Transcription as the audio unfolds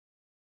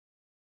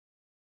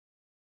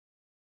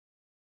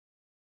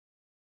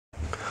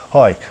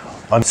Hi,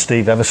 I'm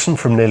Steve Evison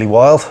from Nearly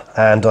Wild,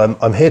 and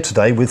I'm here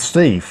today with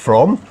Steve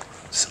from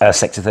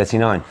Sector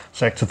 39.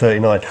 Sector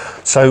 39.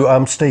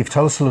 So, Steve,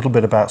 tell us a little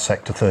bit about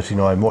Sector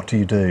 39. What do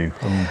you do,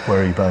 and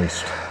where are you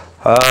based?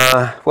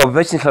 Well, we're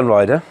based in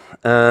Llanrydder.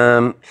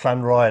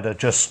 Llanrydder,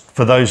 just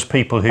for those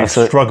people who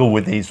struggle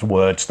with these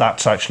words,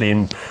 that's actually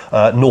in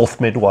North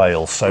Mid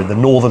Wales, so the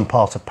northern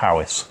part of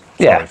Powys.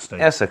 Yeah,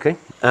 that's okay.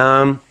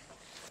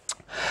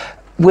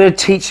 We're a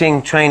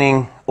teaching,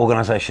 training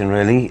organisation,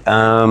 really,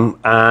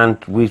 and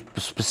we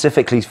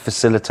specifically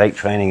facilitate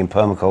training in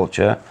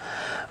permaculture.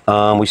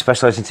 We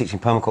specialise in teaching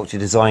permaculture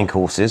design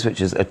courses,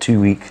 which is a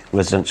 2-week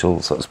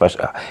residential sort of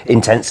special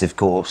intensive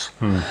course.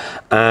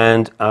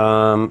 And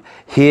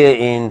here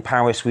in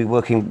Paris, we're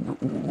working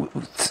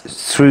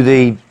through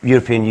the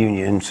European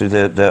Union, through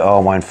the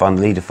Arran Fund,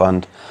 Leader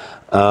Fund.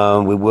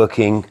 We're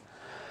working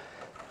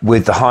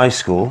with the high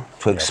school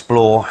to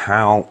explore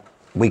how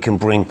we can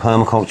bring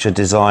permaculture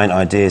design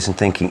ideas and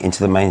thinking into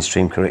the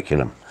mainstream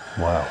curriculum.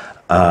 Wow.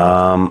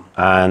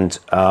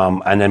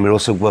 And then we're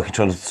also working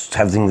trying to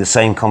having the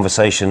same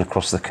conversation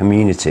across the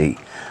community,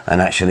 and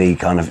actually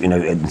kind of,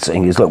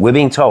 saying is, look, we're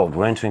being told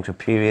we're entering a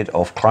period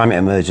of climate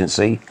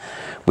emergency.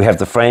 We have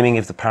the framing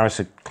of the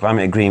Paris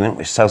Climate Agreement,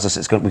 which tells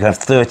us we have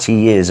 30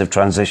 years of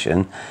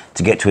transition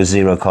to get to a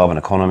zero carbon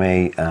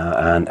economy,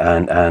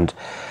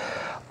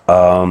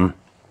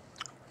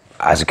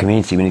 as a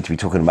community, we need to be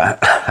talking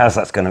about how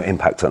that's going to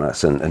impact on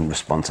us and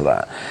respond to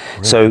that.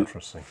 Really so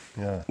interesting.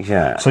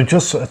 Yeah. So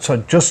just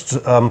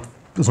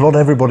because not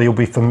everybody will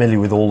be familiar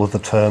with all of the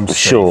terms.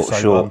 Sure.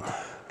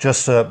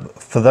 Just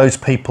for those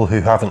people who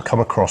haven't come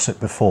across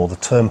it before, the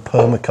term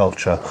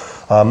permaculture,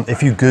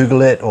 if you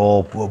Google it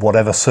or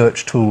whatever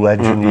search tool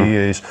engine you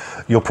use,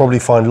 you'll probably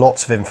find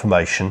lots of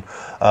information.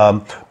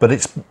 But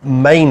it's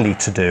mainly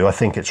to do, I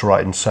think it's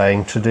right in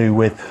saying, to do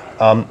with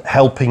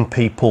helping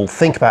people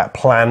think about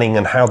planning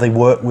and how they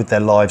work with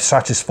their lives,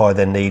 satisfy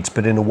their needs,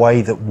 but in a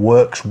way that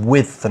works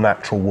with the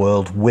natural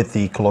world, with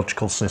the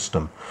ecological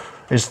system.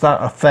 Is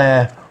that a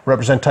fair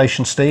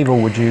representation, Steve,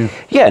 or would you?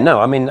 Yeah, no,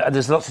 I mean,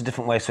 there's lots of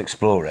different ways to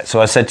explore it. So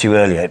I said to you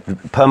earlier,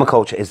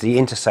 permaculture is the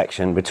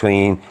intersection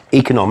between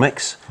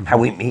economics, how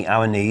we meet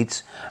our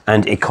needs,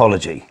 and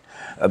ecology,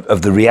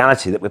 of the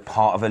reality that we're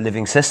part of a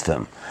living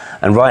system.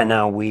 And right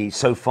now,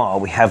 so far,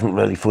 we haven't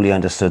really fully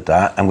understood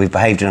that, and we've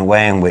behaved in a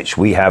way in which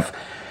we've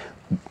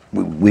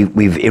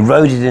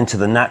eroded into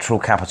the natural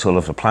capital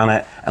of the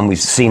planet, and we've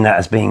seen that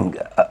as being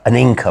an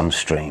income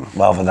stream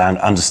rather than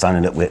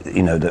understanding that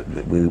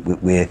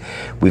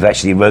we've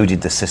actually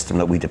eroded the system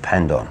that we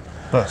depend on.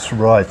 That's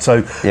right.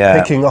 So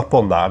picking up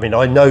on that, I mean,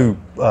 I know.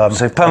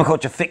 So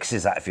permaculture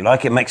fixes that, if you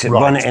like. It makes it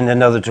run it in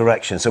another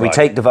direction. So we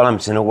take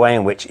development in a way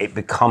in which it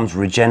becomes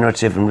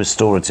regenerative and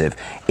restorative.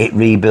 It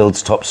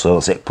rebuilds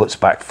topsoils. It puts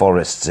back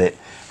forests. It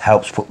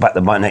helps put back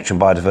the nature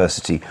and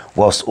biodiversity,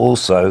 whilst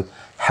also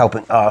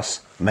helping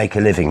us make a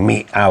living,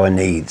 meet our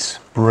needs.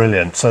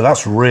 Brilliant. So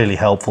that's really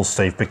helpful,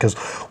 Steve, because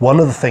one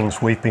of the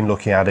things we've been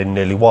looking at in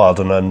Nearly Wild,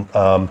 and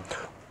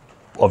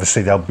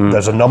obviously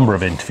there's a number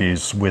of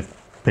interviews with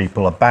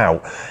people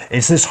about,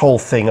 is this whole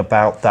thing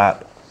about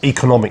that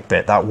economic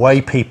bit, that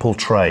way people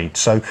trade.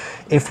 So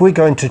if we're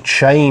going to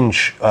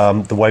change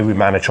the way we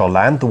manage our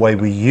land, the way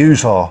we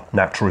use our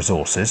natural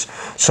resources,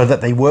 so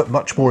that they work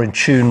much more in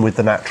tune with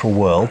the natural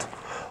world,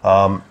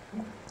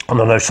 and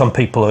I know some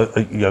people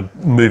are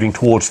moving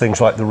towards things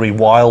like the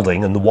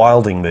rewilding and the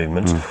wilding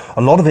movement.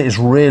 A lot of it is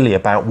really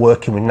about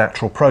working with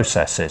natural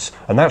processes,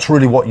 and that's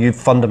really what you've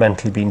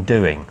fundamentally been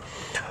doing.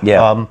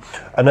 Yeah.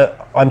 And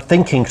I'm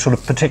thinking, sort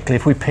of particularly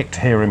if we picked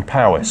here in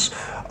Powys,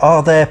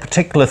 are there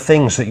particular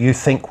things that you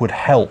think would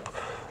help,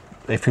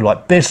 if you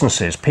like,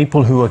 businesses,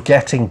 people who are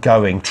getting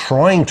going,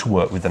 trying to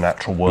work with the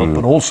natural world,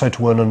 but also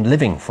to earn a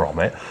living from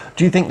it?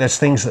 Do you think there's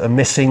things that are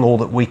missing or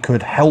that we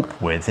could help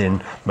with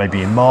in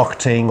maybe in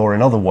marketing or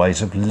in other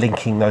ways of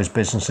linking those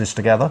businesses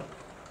together?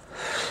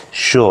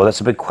 Sure,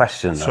 that's a big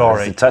question.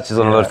 Sorry. It touches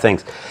on a lot of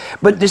things.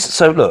 But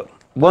so look,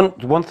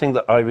 one thing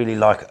that I really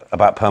like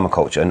about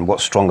permaculture and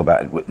what's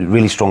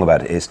really strong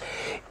about it is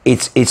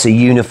it's a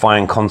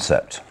unifying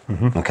concept.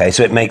 Okay,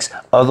 so it makes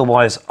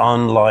otherwise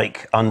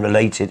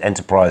unrelated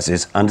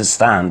enterprises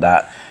understand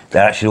that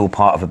they're actually all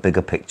part of a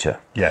bigger picture.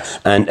 Yes.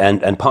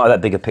 And part of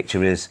that bigger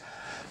picture is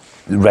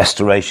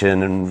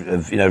restoration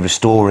and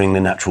restoring the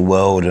natural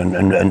world and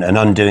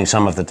undoing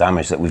some of the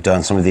damage that we've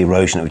done, some of the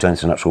erosion that we've done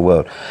to the natural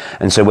world.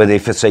 And so whether,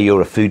 if say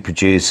you're a food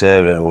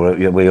producer or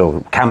you're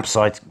a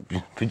campsite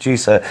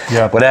producer,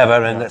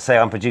 whatever, and let's say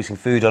I'm producing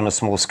food on a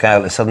small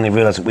scale, and suddenly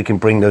realise that we can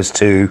bring those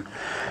two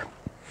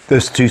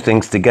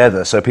things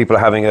together. So people are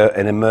having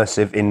an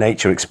immersive in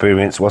nature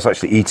experience whilst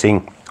actually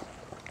eating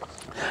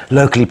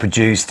locally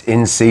produced,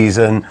 in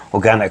season,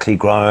 organically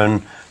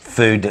grown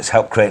food that's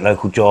helped create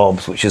local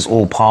jobs, which is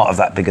all part of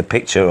that bigger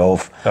picture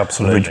of what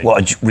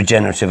a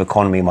regenerative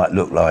economy might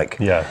look like.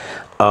 Yeah.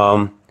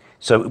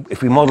 So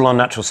if we model on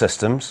natural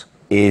systems,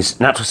 is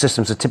natural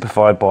systems are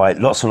typified by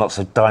lots and lots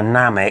of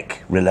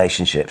dynamic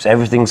relationships.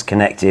 Everything's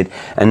connected,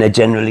 and they're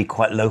generally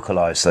quite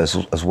localized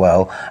as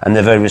well, and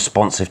they're very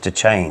responsive to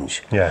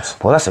change. Yes.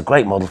 Well, that's a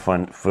great model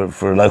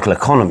for a local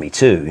economy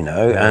too, you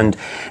know, and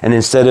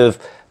instead of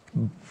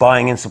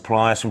buying in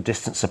suppliers from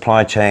distant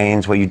supply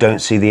chains where you don't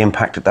see the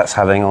impact that that's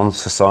having on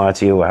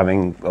society or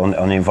having on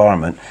the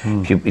environment,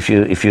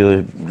 if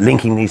you're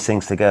linking these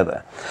things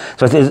together.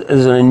 So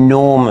there's an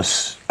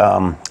enormous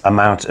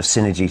amount of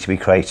synergy to be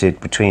created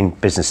between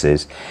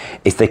businesses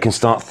if they can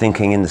start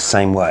thinking in the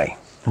same way.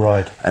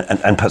 Right.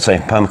 And say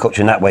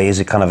permaculture in that way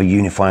is a kind of a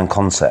unifying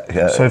concept.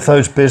 So if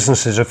those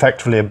businesses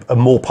effectively are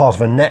more part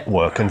of a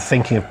network and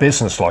thinking of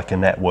business like a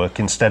network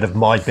instead of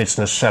my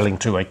business selling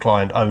to a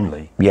client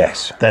only,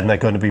 yes, then they're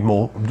going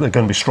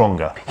to be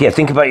stronger. Yeah,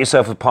 think about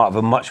yourself as part of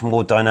a much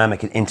more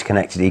dynamic and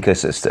interconnected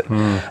ecosystem.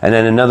 And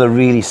then another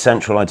really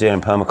central idea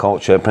in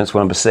permaculture,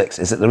 principle number 6,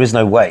 is that there is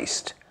no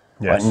waste.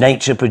 Yes. Right?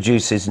 Nature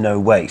produces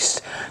no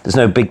waste. There's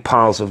no big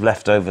piles of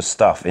leftover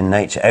stuff in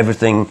nature.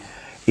 Everything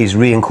is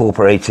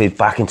reincorporated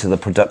back into the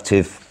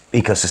productive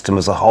ecosystem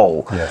as a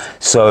whole. Yes.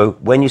 So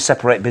when you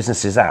separate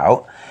businesses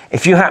out,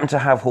 if you happen to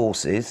have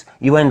horses,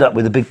 you end up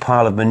with a big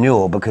pile of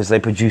manure because they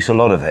produce a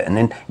lot of it. And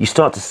then you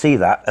start to see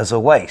that as a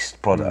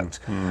waste product.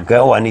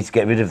 Go, oh, I need to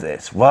get rid of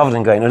this. Rather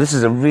than going, no, this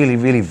is a really,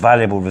 really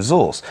valuable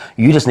resource.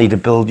 You just need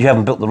to you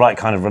haven't built the right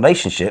kind of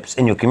relationships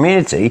in your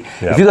community.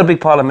 Yeah. If you've got a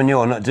big pile of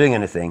manure not doing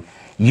anything,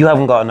 you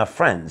haven't got enough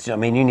friends. You know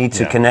what I mean? You need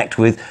to connect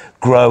with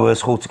growers,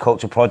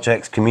 horticulture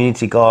projects,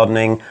 community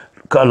gardening,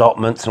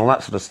 allotments and all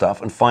that sort of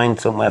stuff, and find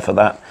somewhere for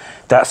that.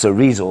 That's a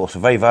resource, a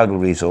very valuable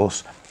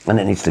resource, and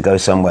it needs to go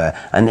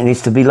somewhere, and it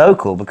needs to be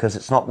local because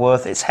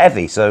it's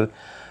heavy, so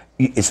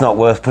it's not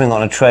worth putting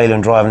on a trailer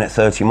and driving it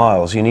 30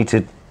 miles. It needs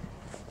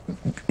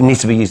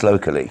to be used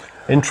locally.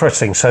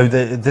 Interesting. So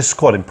this is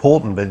quite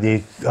important, but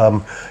you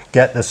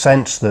get the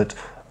sense that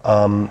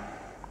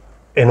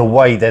in a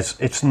way,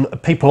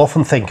 people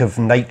often think of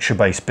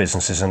nature-based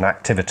businesses and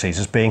activities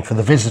as being for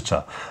the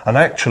visitor. And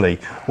actually,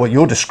 what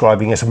you're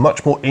describing is a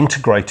much more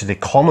integrated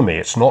economy.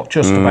 It's not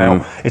just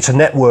about, it's a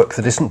network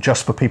that isn't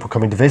just for people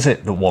coming to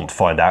visit that want to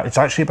find out. It's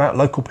actually about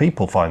local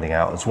people finding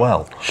out as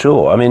well.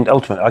 Sure. I mean,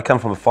 ultimately, I come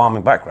from a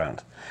farming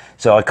background.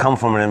 So I come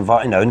from an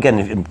environment, and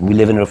again, we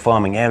live in a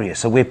farming area,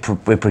 so we're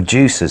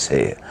producers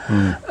here.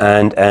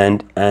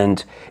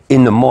 And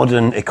in the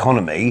modern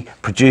economy,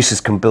 producers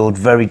can build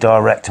very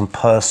direct and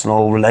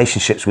personal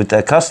relationships with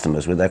their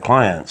customers, with their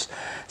clients.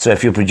 So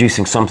if you're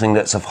producing something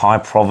that's of high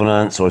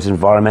provenance or is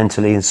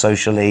environmentally and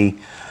socially,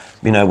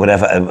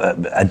 whatever,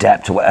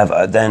 adept or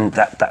whatever, then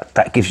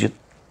that gives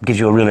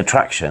you a real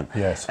attraction.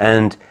 Yes.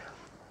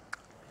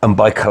 And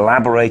by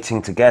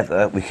collaborating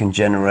together, we can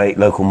generate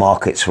local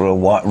markets for a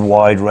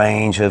wide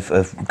range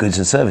of goods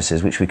and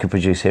services, which we could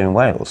produce here in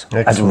Wales.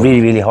 Excellent. At a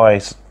really, really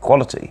high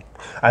quality.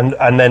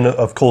 And then,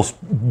 of course,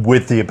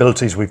 with the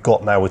abilities we've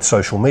got now with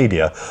social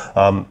media,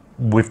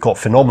 we've got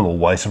phenomenal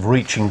ways of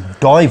reaching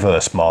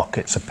diverse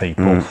markets of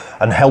people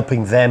and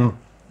helping them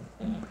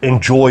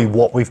enjoy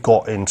what we've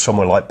got in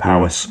somewhere like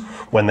Powys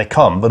when they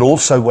come, but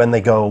also when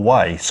they go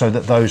away, so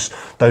that those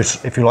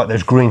if you like,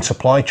 those green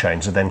supply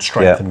chains are then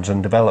strengthened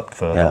and developed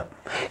further.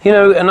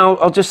 And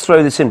I'll just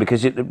throw this in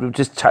because we're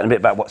just chatting a bit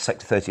about what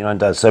Sector 39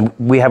 does. So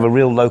we have a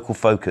real local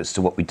focus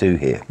to what we do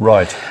here.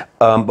 Right.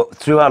 But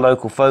through our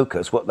local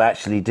focus, what they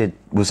actually did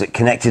was it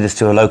connected us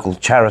to a local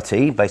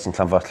charity based in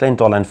Llanfachlin,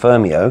 Arran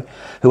Evison,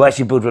 who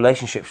actually build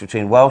relationships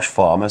between Welsh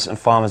farmers and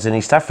farmers in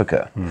East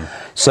Africa.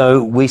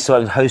 So we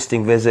started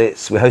hosting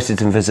visits. We hosted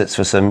some visits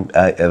for some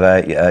of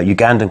our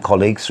Ugandan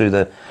colleagues through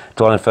the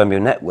Arran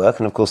Evison network,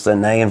 and of course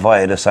then they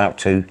invited us out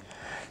to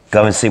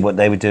go and see what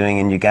they were doing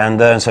in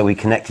Uganda, and so we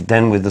connected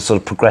then with the sort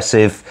of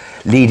progressive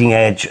leading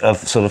edge of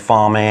sort of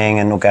farming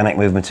and organic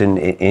movement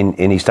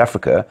in East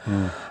Africa.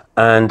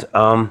 And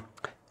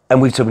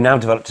we've now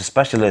developed a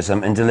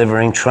specialism in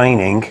delivering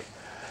training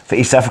for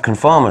East African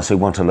farmers who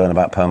want to learn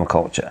about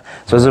permaculture.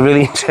 So it's a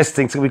really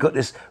interesting, so we've got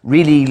this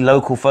really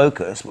local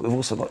focus, but we've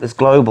also got this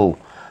global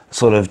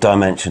sort of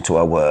dimension to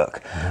our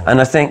work.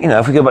 And I think,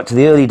 if we go back to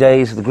the early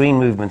days of the green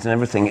movement and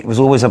everything, it was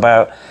always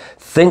about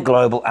think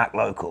global, act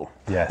local.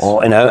 Yes.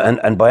 Or,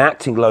 and by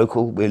acting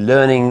local, we're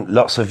learning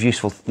loads of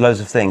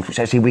things, which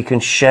actually we can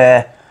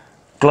share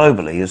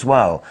globally as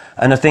well.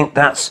 And I think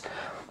that's,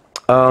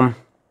 I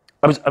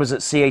was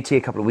at CAT a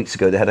couple of weeks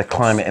ago. They had a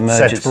climate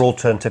emergency. Centre for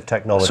Alternative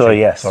Technology. Sorry,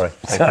 yes.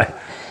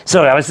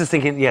 Sorry, I was just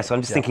thinking,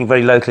 I'm just thinking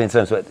very locally in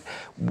terms of it.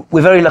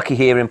 We're very lucky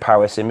here in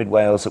Powys, in Mid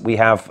Wales, that we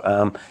have,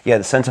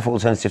 the Centre for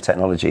Alternative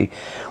Technology,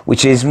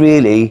 which is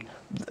really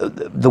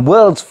the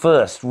world's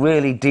first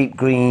really deep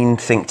green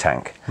think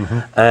tank,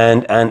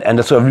 and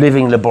a sort of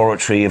living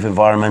laboratory of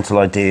environmental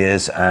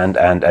ideas, and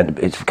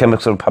it's become a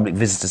sort of public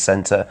visitor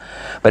centre,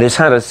 but it's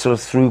had a sort of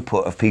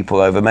throughput of people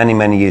over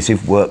many years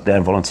who've worked there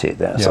and volunteered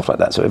there and stuff like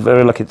that. So we're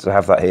very lucky to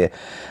have that here,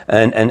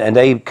 and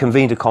they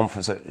convened a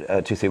conference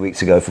 2-3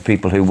 weeks ago for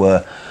people who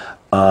were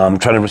trying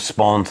to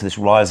respond to this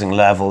rising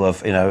level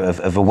of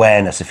of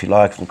awareness, if you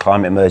like, from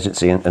climate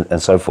emergency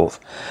and so forth.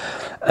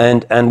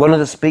 And one of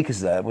the speakers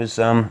there was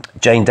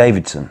Jane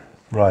Davidson.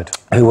 Right.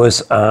 who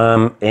was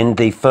in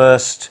the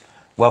first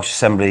Welsh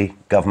Assembly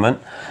government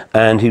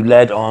and who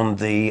led on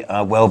the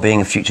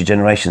Wellbeing of Future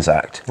Generations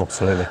Act.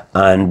 Absolutely.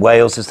 And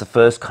Wales is the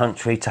first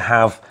country to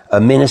have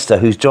a minister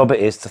whose job it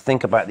is to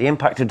think about the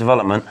impact of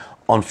development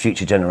on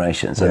future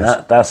generations. And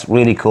Yes. that's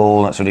really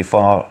cool. That's really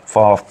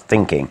far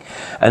thinking.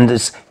 And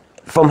there's,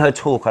 from her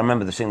talk, I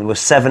remember the thing, there were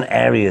 7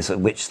 areas at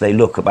which they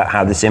look about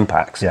how this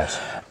impacts. Yes.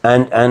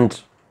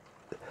 And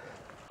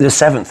the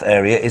 7th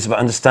area is about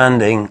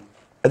understanding,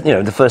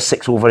 the first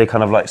 6 are all very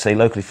kind of like, say,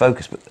 locally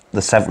focused, but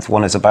the 7th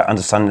one is about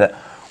understanding that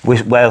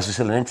Wales is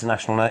still an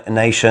international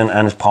nation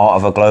and is part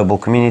of a global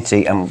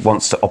community and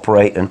wants to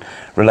operate and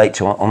relate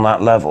to on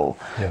that level.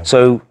 Yeah.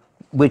 So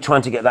we're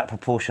trying to get that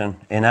proportion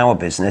in our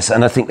business,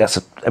 and I think that's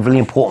a really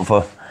important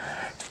for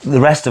the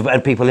rest of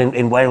people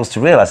in Wales to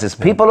realise is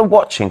people are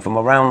watching from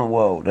around the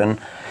world, and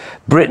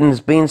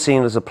Britain's been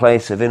seen as a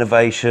place of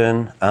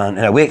innovation,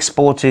 and we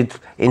exported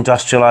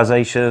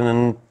industrialisation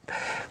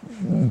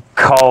and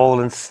coal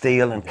and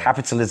steel and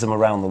capitalism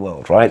around the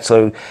world, right?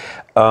 So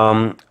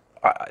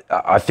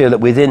I feel that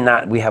within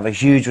that we have a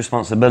huge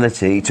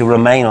responsibility to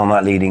remain on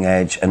that leading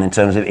edge, and in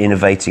terms of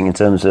innovating, in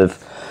terms of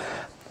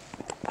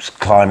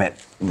climate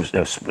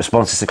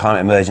responses to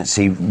climate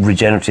emergency,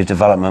 regenerative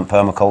development,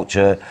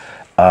 permaculture,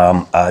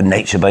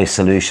 nature-based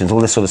solutions, all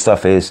this sort of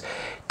stuff this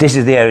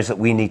is the areas that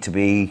we need to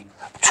be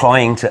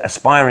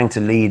aspiring to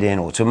lead in,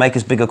 or to make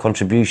as big a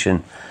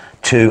contribution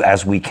to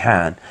as we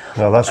can.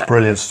 No, that's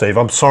brilliant, Steve.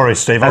 I'm sorry,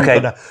 Steve.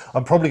 Okay.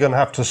 I'm probably going to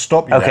have to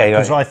stop you Okay, there,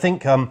 because right. I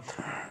think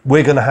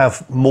we're going to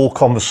have more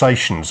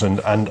conversations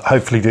and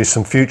hopefully do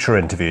some future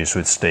interviews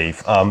with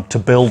Steve to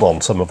build on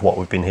some of what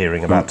we've been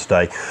hearing about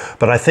today.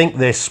 But I think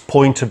this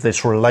point of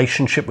this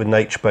relationship with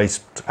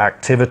nature-based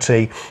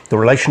activity, the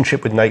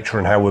relationship with nature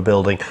and how we're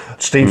building,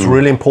 Steve's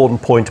really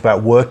important point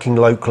about working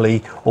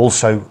locally,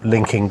 also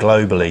linking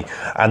globally,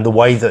 and the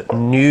way that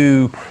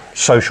new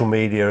social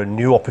media and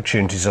new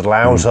opportunities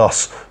allows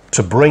us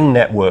to bring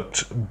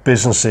networked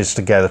businesses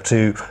together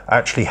to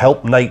actually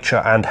help nature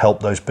and help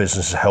those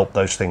businesses, help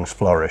those things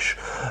flourish.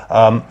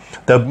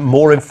 There's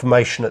more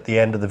information at the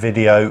end of the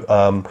video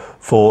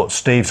for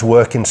Steve's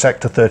work in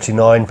Sector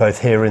 39,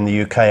 both here in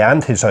the UK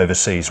and his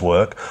overseas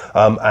work.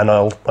 And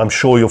I'm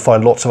sure you'll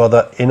find lots of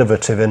other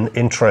innovative and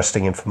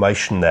interesting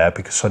information there,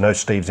 because I know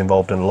Steve's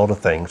involved in a lot of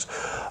things.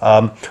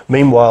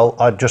 Meanwhile,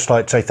 I'd just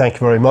like to say thank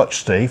you very much,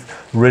 Steve.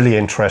 Really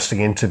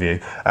interesting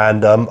interview.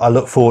 And I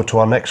look forward to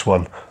our next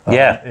one.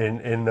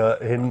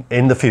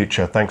 In the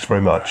future. Thanks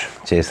very much.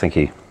 Cheers, thank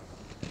you.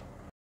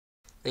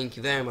 Thank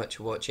you very much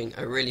for watching.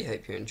 I really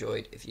hope you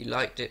enjoyed. If you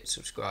liked it,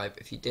 subscribe.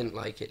 If you didn't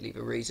like it, leave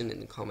a reason in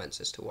the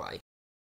comments as to why.